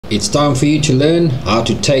It's time for you to learn how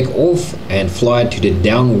to take off and fly to the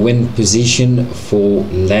downwind position for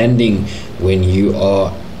landing when you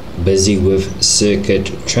are busy with circuit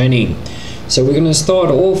training. So we're going to start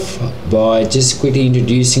off by just quickly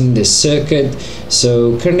introducing the circuit.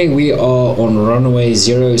 So currently we are on runway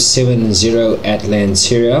 070 at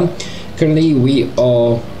Lanseria. Currently we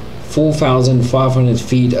are 4,500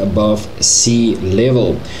 feet above sea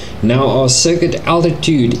level. Now our circuit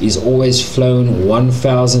altitude is always flown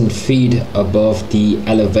 1,000 feet above the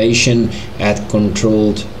elevation at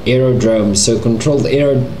controlled aerodrome. So controlled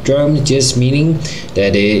aerodrome just meaning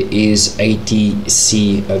that there is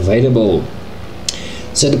ATC available.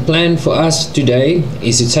 So the plan for us today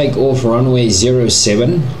is to take off runway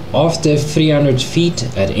 07 after 300 feet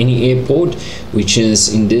at any airport, which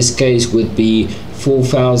is in this case would be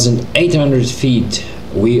 4,800 feet.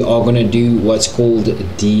 We are going to do what's called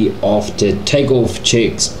the after takeoff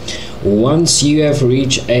checks. Once you have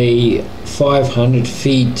reached a 500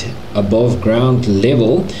 feet above ground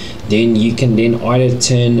level, then you can then either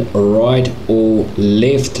turn right or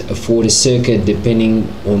left for the circuit depending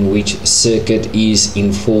on which circuit is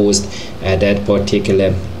enforced at that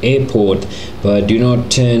particular airport, but do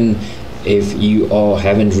not turn if you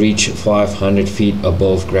haven't reached 500 feet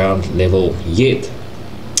above ground level yet.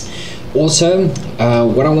 Also,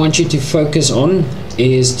 what I want you to focus on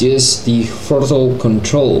is just the throttle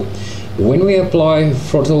control. When we apply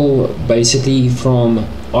throttle basically from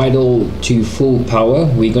idle to full power,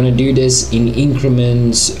 we're going to do this in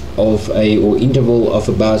increments of or interval of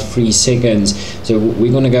about 3 seconds. So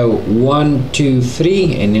we're going to go 1, 2,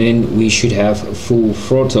 3 and then we should have full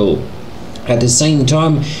throttle. At the same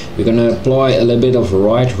time, we're going to apply a little bit of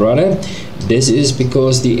right rudder. This is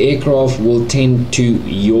because the aircraft will tend to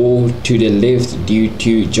yaw to the left due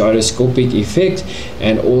to gyroscopic effect,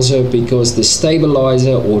 and also because the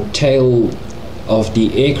stabilizer or tail of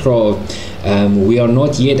the aircraft, we are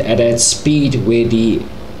not yet at that speed where the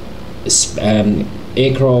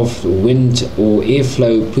aircraft wind or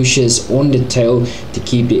airflow pushes on the tail to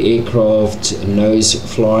keep the aircraft nose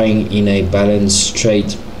flying in a balanced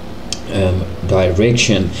straight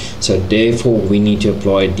direction. So therefore we need to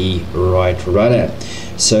apply the right rudder.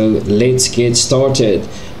 So let's get started.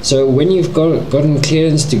 So when you've gotten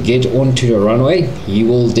clearance to get onto the runway, you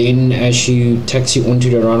will then, as you taxi onto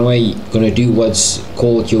the runway, you're going to do what's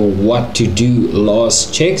called your what to do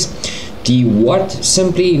last checks. The what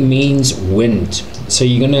simply means wind. So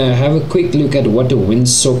you're going to have a quick look at what the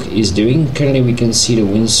windsock is doing. Currently we can see the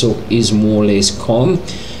windsock is more or less calm.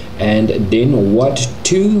 And then what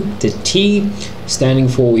to, the T standing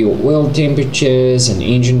for your oil temperatures and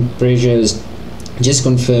engine pressures, just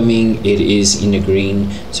confirming it is in the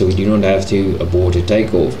green, so we do not have to abort a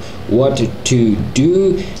takeoff. What to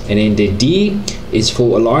do, and then the D is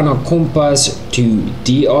for align our compass to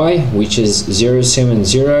DI, which is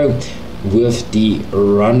 070 with the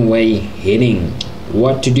runway heading.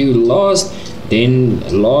 What to do last, then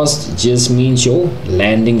last just means your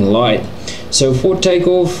landing light. So for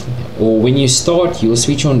takeoff, or when you start, you'll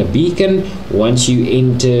switch on the beacon. Once you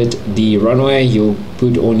entered the runway, you'll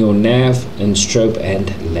put on your nav and strobe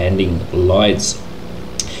and landing lights,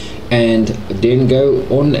 and then go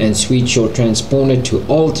on and switch your transponder to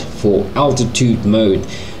alt for altitude mode.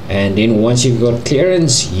 And then once you've got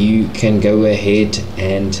clearance, you can go ahead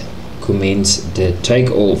and commence the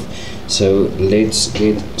takeoff. So let's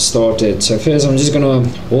get started. So first I'm just going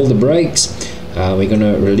to hold the brakes. We're going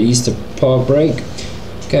to release the park brake.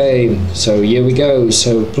 Okay, so here we go.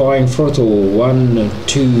 So applying throttle 1,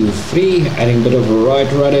 2, 3, adding a bit of a right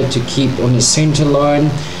rudder to keep on the center line.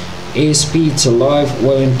 Airspeed's alive,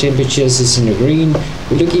 oil and temperatures is in the green.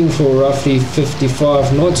 We're looking for roughly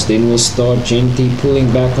 55 knots. Then we'll start gently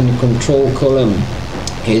pulling back on the control column.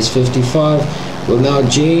 Here's 55. We'll now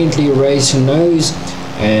gently raise the nose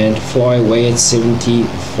and fly away at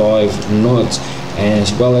 75 knots,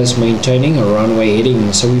 as well as maintaining a runway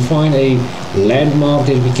heading. So we find a landmark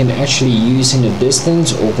that we can actually use in the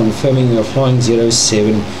distance, or confirming we're flying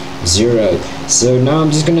 070. So now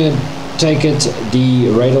I'm just going to take it the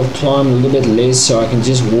rate of climb a little bit less, so I can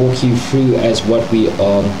just walk you through as what we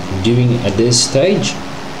are doing at this stage.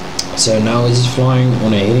 So now it's flying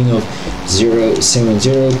on a heading of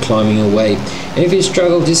 070, climbing away. And if you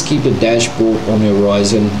struggle, just keep the dashboard on the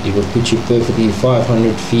horizon. It will put you perfectly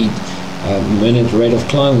 500 feet minute rate of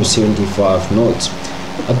climb with 75 knots.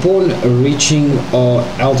 Upon reaching our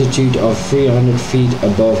altitude of 300 feet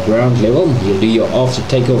above ground level, you'll do your after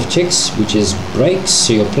takeoff checks, which is brakes.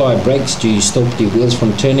 So you apply brakes to stop the wheels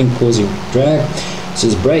from turning, causing drag. So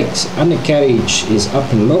it's brakes. Undercarriage is up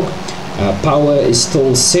and locked. Power is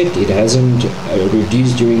still set, it hasn't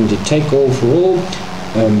reduced during the takeoff roll.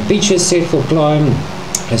 pitches set for climb,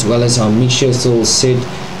 as well as our mixture all set.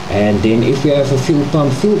 And then if we have a fuel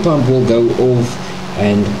pump will go off,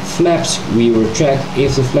 and flaps we retract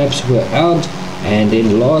if the flaps were out. And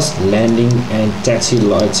then last, landing and taxi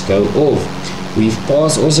lights go off. We've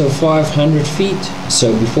passed also 500 feet,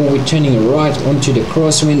 so before we're turning right onto the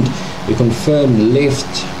crosswind, we confirm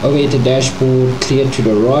left overhead the dashboard, clear to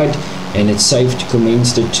the right, and it's safe to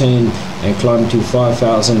commence the turn and climb to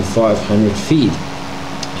 5,500 feet.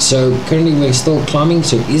 So currently we're still climbing,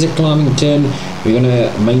 so it is a climbing turn. We're going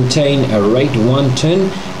to maintain a rate 1 turn.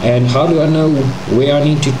 And how do I know where I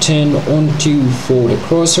need to turn onto for the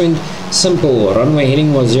crosswind? Simple, runway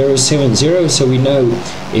heading was 070, so we know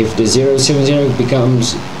if the 070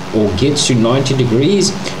 becomes or gets to 90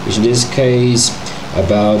 degrees, which in this case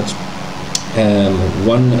about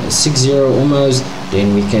 160 almost,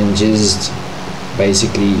 then we can just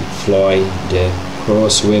basically fly the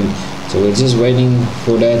crosswind. So we're just waiting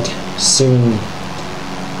for that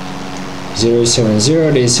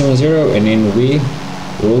 070, there's 70, and then we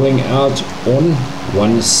rolling out on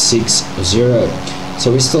 160.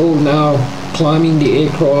 So we're still now climbing the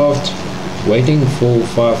aircraft, waiting for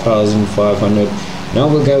 5,500. Now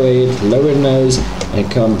we'll go ahead, lower nose,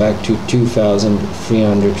 and come back to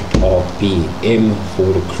 2,300 RPM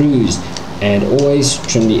for the cruise, and always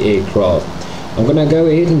trim the aircraft. I'm gonna go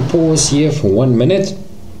ahead and pause here for 1 minute,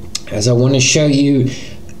 as I want to show you,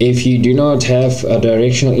 if you do not have a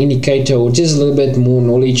directional indicator or just a little bit more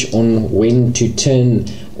knowledge on when to turn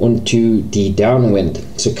onto the downwind.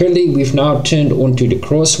 So currently we've now turned onto the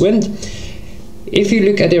crosswind. If you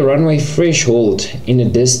look at the runway threshold in the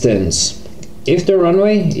distance, if the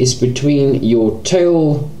runway is between your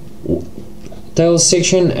tail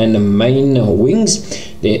section and the main wings,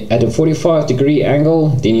 at a 45-degree angle,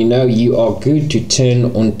 then you know you are good to turn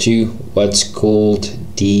onto what's called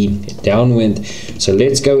the downwind. So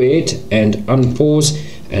let's go ahead and unpause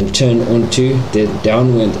and turn onto the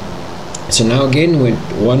downwind. So now again with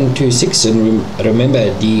 126, and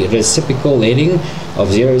remember the reciprocal heading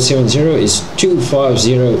of 070 is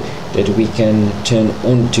 250 that we can turn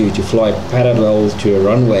onto to fly parallel to the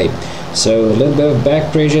runway. So a little bit of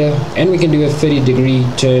back pressure, and we can do a 30-degree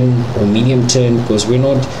turn or medium turn, because we're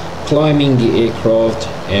not climbing the aircraft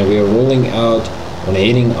and we're rolling out on a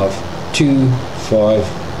heading of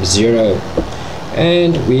 250,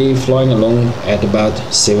 and we're flying along at about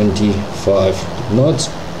 75 knots.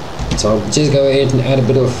 So I'll just go ahead and add a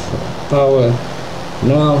bit of power.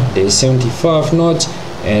 Now there's 75 knots,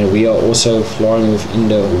 and we are also flying within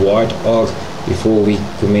the white arc before we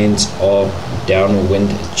commence our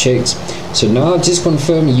downwind checks. So now just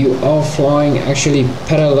confirm you are flying actually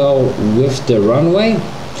parallel with the runway,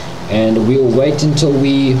 and we'll wait until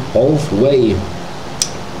we halfway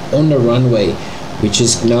on the runway, which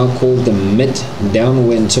is now called the mid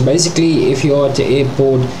downwind. So basically, if you are at the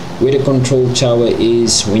airport where the control tower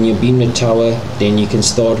is, when you beam the tower, then you can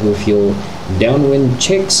start with your downwind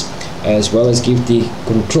checks, as well as give the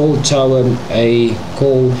control tower a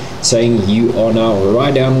call saying you are now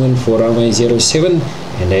right downwind for runway 07,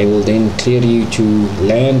 and they will then clear you to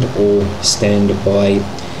land or stand by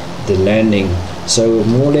the landing. So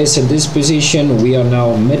more or less at this position we are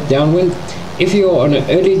now mid downwind. If you are on an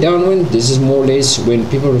early downwind, this is more or less when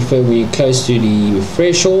people refer when you're close to the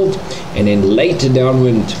threshold, and then later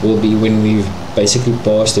downwind will be when we've basically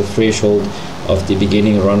passed the threshold of the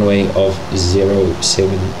beginning runway of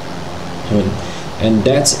 07. And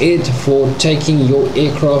that's it for taking your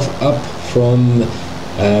aircraft up from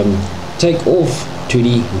takeoff to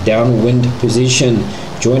the downwind position.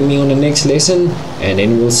 Join me on the next lesson, and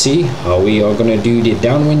then we'll see how we are going to do the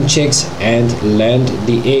downwind checks and land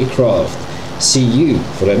the aircraft. See you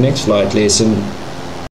for the next flight lesson.